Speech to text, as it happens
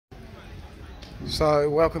So,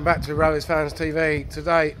 welcome back to Rovers Fans TV.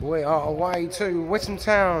 Today we are away to Witham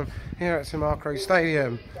Town here at St Mark's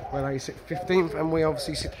Stadium, where they sit 15th and we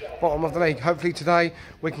obviously sit bottom of the league. Hopefully today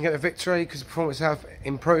we can get a victory because the performance have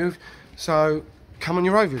improved. So, come on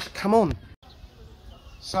you Rovers, come on.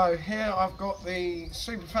 So here I've got the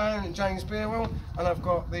super fan James Beerwell, and I've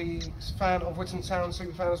got the fan of Witham Town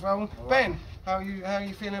super fan as well. Ben, how are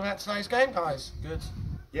you feeling about today's game, guys? Good.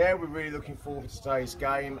 Yeah, we're really looking forward to today's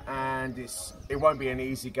game, and it won't be an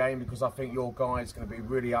easy game because I think your guys are going to be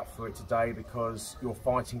really up for it today because you're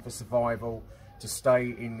fighting for survival to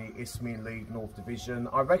stay in the Isthmian League North Division.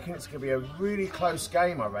 I reckon it's going to be a really close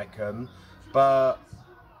game, I reckon, but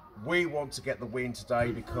we want to get the win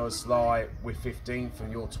today because like we're 15th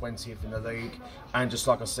and you're 20th in the league, and just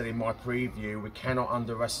like I said in my preview, we cannot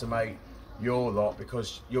underestimate your lot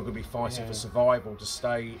because you're going to be fighting for survival to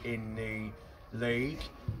stay in the league,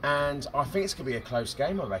 and I think it's going to be a close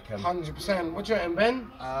game, I reckon. 100%. What do you reckon, Ben?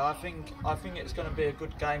 I think it's going to be a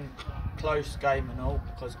good game, close game and all,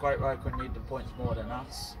 because Great Wakering need the points more than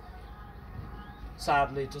us.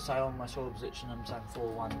 Sadly, to say on my score prediction, I'm saying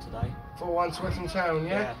 4-1 today. 4-1 to Witham Town,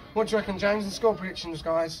 yeah? What do you reckon, James? The score predictions,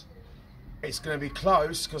 guys? It's going to be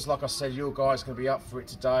close because, like I said, your guys are going to be up for it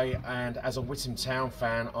today. And as a Witham Town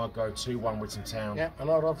fan, I'll go 2-1 Witham Town. Yeah, and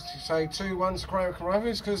I'd obviously say 2-1 to Great Wakering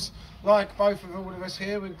Rovers because, like both of all of us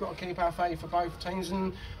here, we've got to keep our faith for both teams.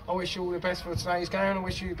 And I wish you all the best for today's game. And I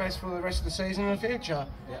wish you the best for the rest of the season and the future.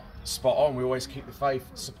 Yeah, spot on. We always keep the faith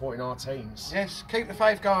supporting our teams. Yes, keep the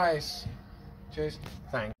faith, guys. Cheers.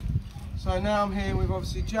 Thanks. So now I'm here with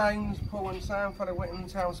obviously James, Paul and Sam, fellow Witham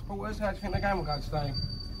Town supporters. How do you think the game will go today?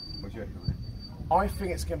 What do you reckon? I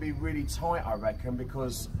think it's going to be really tight, I reckon,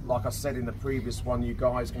 because like I said in the previous one, you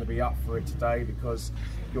guys are going to be up for it today because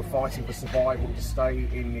you're fighting for survival to stay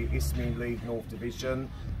in the Isthmian League North Division.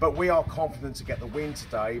 But we are confident to get the win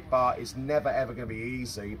today, but it's never ever going to be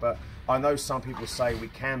easy. But I know some people say we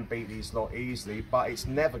can beat these lot easily, but it's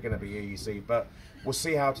never going to be easy. But we'll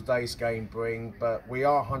see how today's game brings. But we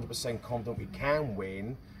are 100% confident we can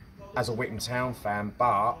win as a Witham Town fan,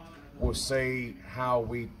 but we'll see how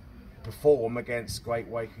we perform against Great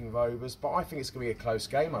Wakering Rovers, but I think it's going to be a close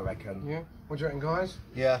game, I reckon. Yeah. What do you reckon, guys?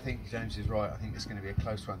 Yeah, I think James is right. I think it's going to be a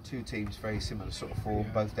close one. Two teams very similar sort of form,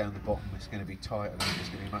 both down the bottom. It's going to be tight. I don't think there's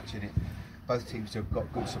going to be much in it. Both teams have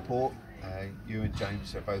got good support. You and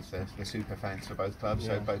James are both the super fans for both clubs,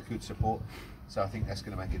 so both good support. So I think that's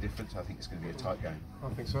going to make a difference. I think it's going to be a tight game. I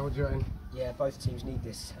think so. What do you reckon? Yeah, both teams need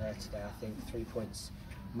this today. I think 3 points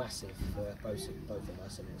massive for both of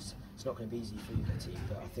us, and it's not going to be easy for either team,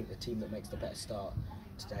 but I think the team that makes the better start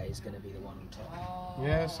today is going to be the one on top.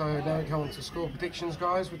 Yeah, so now we come on to score predictions,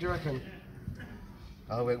 guys. What do you reckon?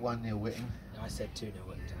 I went 1-0 Witham. I said 2-0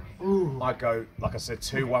 Witham Town. Ooh. I go, like I said,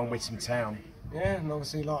 2-1 Witham Town. Yeah, and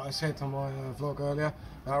obviously, like I said on my vlog earlier,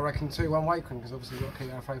 I reckon 2-1 Wakering because obviously we've got to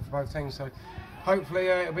keep our faith for both teams. So hopefully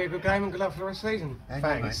it'll be a good game and good luck for the rest of the season.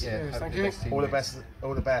 Thanks. Yeah, cheers, thank you. All the best.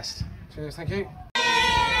 All the best. Cheers, thank you.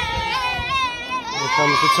 Here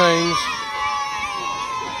comes the teams.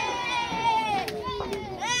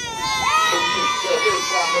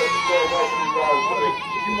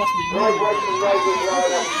 You must be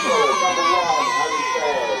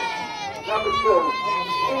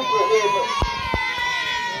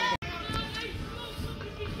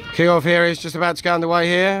Kick-off here is just about to go underway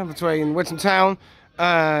here between Witham Town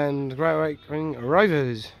and Great Wakering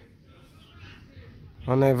Rovers.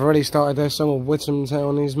 And they've already started their song of Witham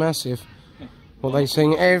Town is massive. What they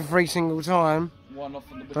sing every single time.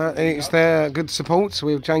 But it's their good support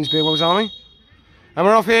with James Beerwell's Army. And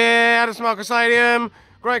we're off here at the St Mark's Stadium.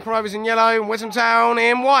 Great Wakering Rovers in yellow and Witham Town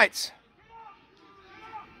in white.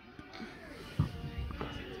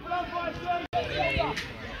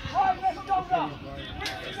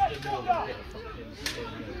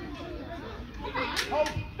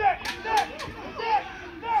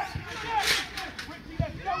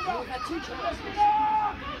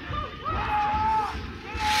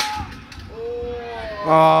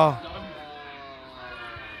 Oh.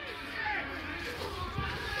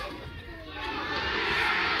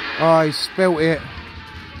 Oh, he spilt it.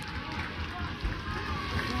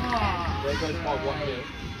 There goes my 1-0.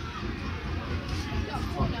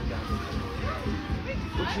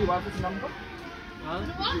 Would you have his number? Huh?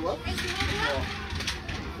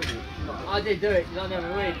 I did do it because I never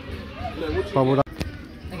win. Bubbled up.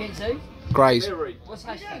 Against who? Grays. What's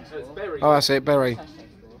hashtag So it's for? Berry. Oh, that's it, Berry. What's hashtag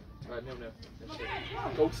for? Right, 0-0.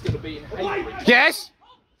 Gold still beating Hayward. Yes!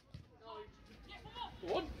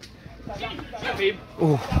 Go on. Have him.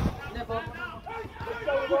 Oh. Never.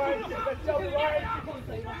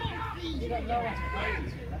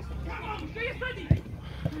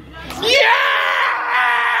 Yeah!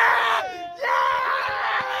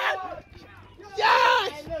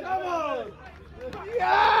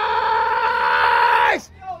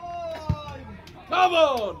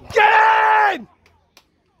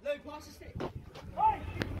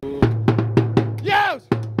 Yells!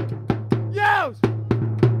 Yells!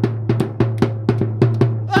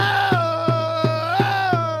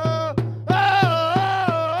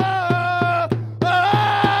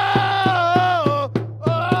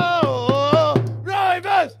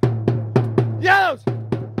 Rovers! Yells!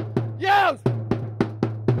 Yells!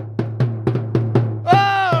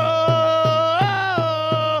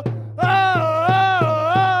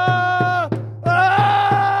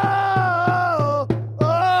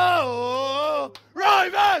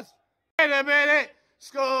 Rovers! In a minute,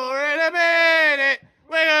 score in a minute.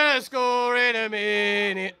 We're gonna score in a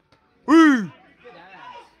minute. Woo!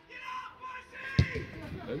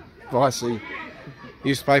 Vicey. You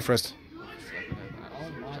used to play for us. Oh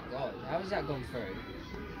my god, how has that gone through?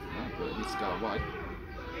 But it needs to go away.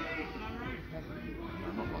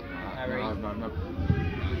 No, not like that. Harry. No.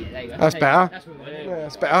 Yeah, there you go. That's better. That's what we're Yeah, doing.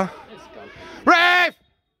 that's better. Let's go. Rev!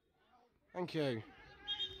 Thank you.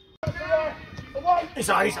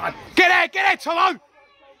 Inside. Get there, Tomo!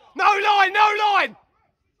 No line, no line!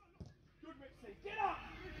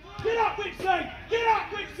 Get up, Wixie! Get up,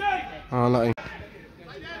 Wixie! Oh, lucky.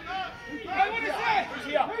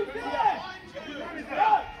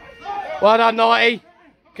 Well done, 90.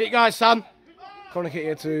 Keep going, son. Corner kick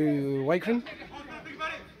here to Wakering.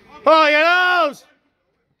 Oh, you nose!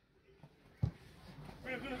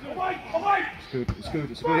 It's good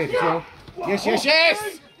hit as well. Yes, yes,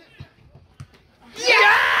 yes!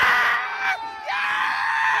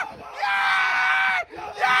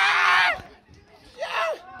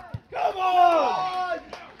 Come on!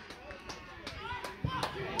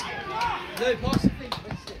 Lou, pass the thing.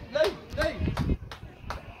 Lou!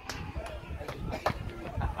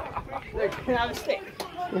 Lou, can I have a stick?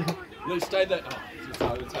 Lou, stay there. Oh,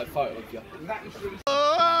 I'll take a photo of you.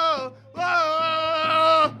 Oh, oh,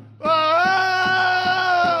 oh,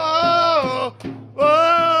 oh,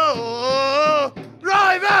 oh,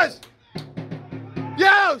 Rovers!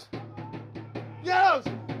 Yells! Yells!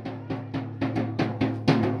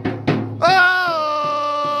 Oh,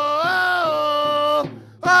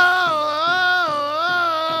 oh, oh,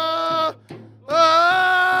 oh,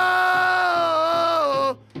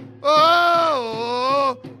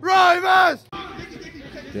 oh, Rovers!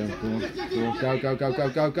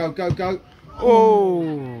 Go.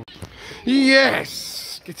 Oh,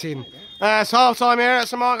 yes, get in. It's half time here at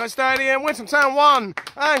St Margaret's Stadium. Witham Town 1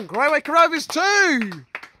 and Wakering Rovers 2.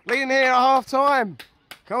 Leading here at half time.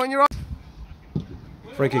 Come on, you're up.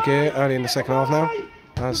 Free kick here early in the second half now.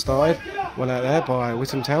 Has started. Well out there by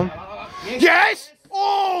Witham Town. Yes!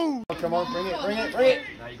 Oh! Come on, bring it.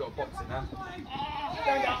 Now you've got a box in now.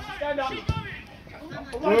 Stand up!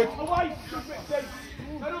 Away!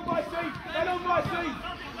 Wixie! Stand on my seat!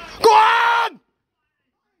 Go on!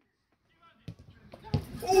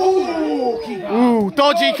 Ooh,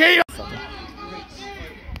 dodgy keeper.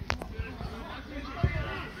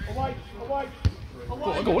 Away!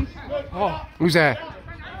 Go on. Oh, who's there?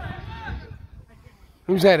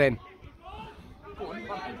 Who's there then?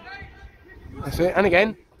 That's it. And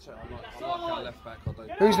again.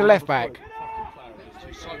 Who's the left back?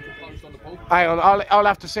 Hang on, I'll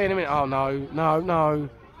have to see in a minute. Oh no.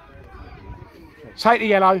 Take the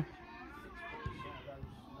yellow.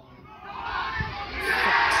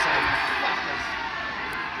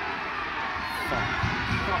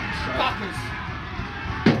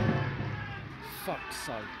 Fuck's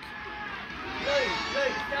sake. Lou,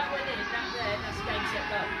 that went in, that there, that's game set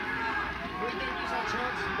go. We didn't use our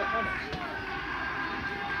chances, we got punished.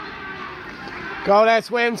 Goal, that's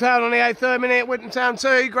Witham Town on the 83rd minute. Witham Town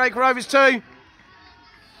 2, Wakering Rovers 2. And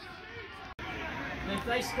if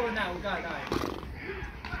they score now, we'll go.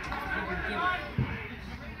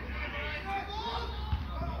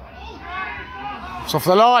 It's off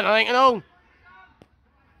the line, I think, and all.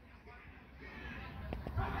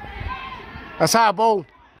 That's our ball.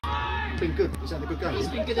 Been good. He's had a good game. He's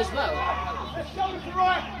been good as well.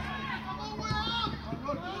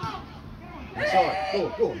 Sorry.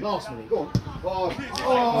 Go on. Last minute. Go on.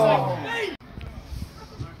 Oh.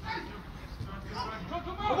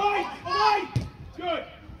 Away! Good!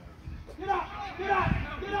 Get up!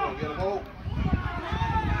 Get the ball.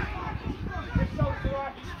 Let's go to the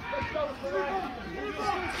right! Go!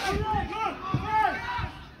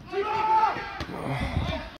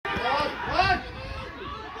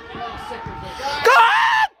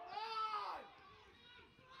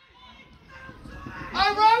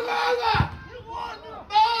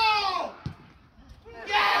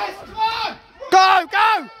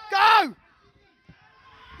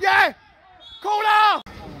 Yeah! Corner!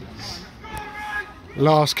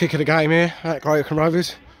 Last kick of the game here at Wakering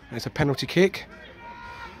Rovers. It's a penalty kick.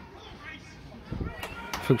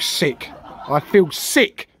 I feel sick. I feel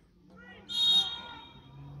sick.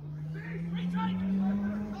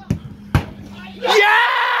 Yeah!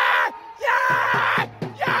 Yeah!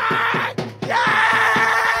 Yeah! Yeah!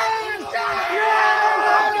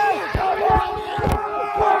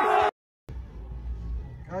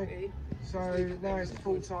 Okay, so now it's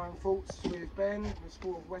full-time thoughts with Ben, the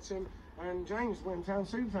sport of Witham, and James, Witham Town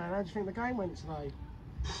superfan. How do you think the game went today?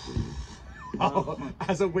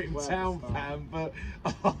 As a Witham Town fan, but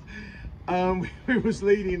we was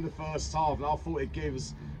leading in the first half, and I thought it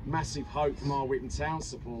gives massive hope from our Witham Town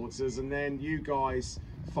supporters, and then you guys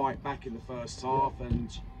fight back in the first half,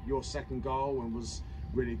 and your second goal and was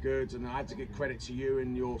really good, and I had to give credit to you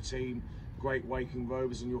and your team, Great Wakering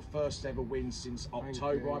Rovers, and your first ever win since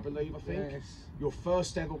October, I believe. I think your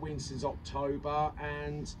first ever win since October,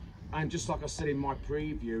 and just like I said in my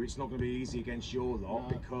preview, it's not going to be easy against your lot,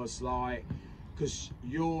 because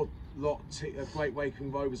your lot, Great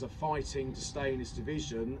Wakering Rovers, are fighting to stay in this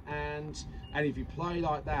division, and if you play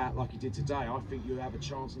like that, like you did today, I think you'll have a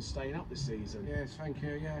chance of staying up this season. Yes, thank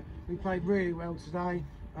you. Yeah, we played really well today.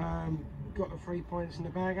 Got the 3 points in the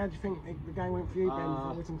bag. How do you think the game went for you, Ben,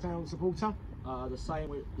 for Witham Town supporter? The same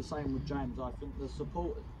with James. I think the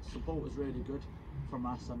support was really good from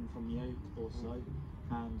us and from you also,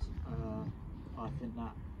 and I think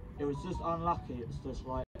that it was just unlucky. It's just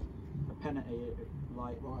like a penalty,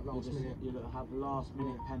 like last minute. You have a last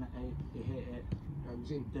minute penalty, you hit it,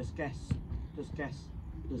 goes in. There's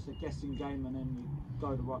a guessing game, and then you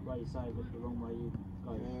go the right way, you save it, the wrong way you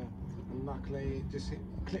go. Yeah, and luckily it just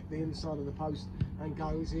clipped the inside of the post and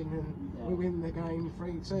goes in, and we win the game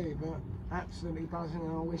 3-2. But absolutely buzzing,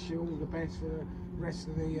 and I wish you all the best for the rest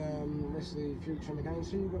of the future in the game.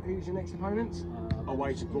 So who's your next opponent?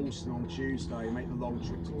 Away to Galston on Tuesday. Make the long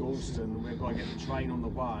trip to Galston. We're going to get the train on the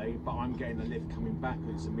way, but I'm getting the lift coming back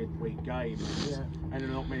because it's a midweek game, and there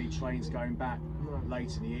are not many trains going back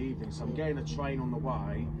late in the evening. So I'm getting a train on the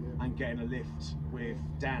way and getting a lift with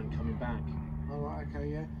Dan coming back. All right, okay,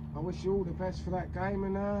 yeah. I wish you all the best for that game,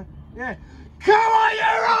 and yeah, come on, you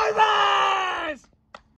Rovers!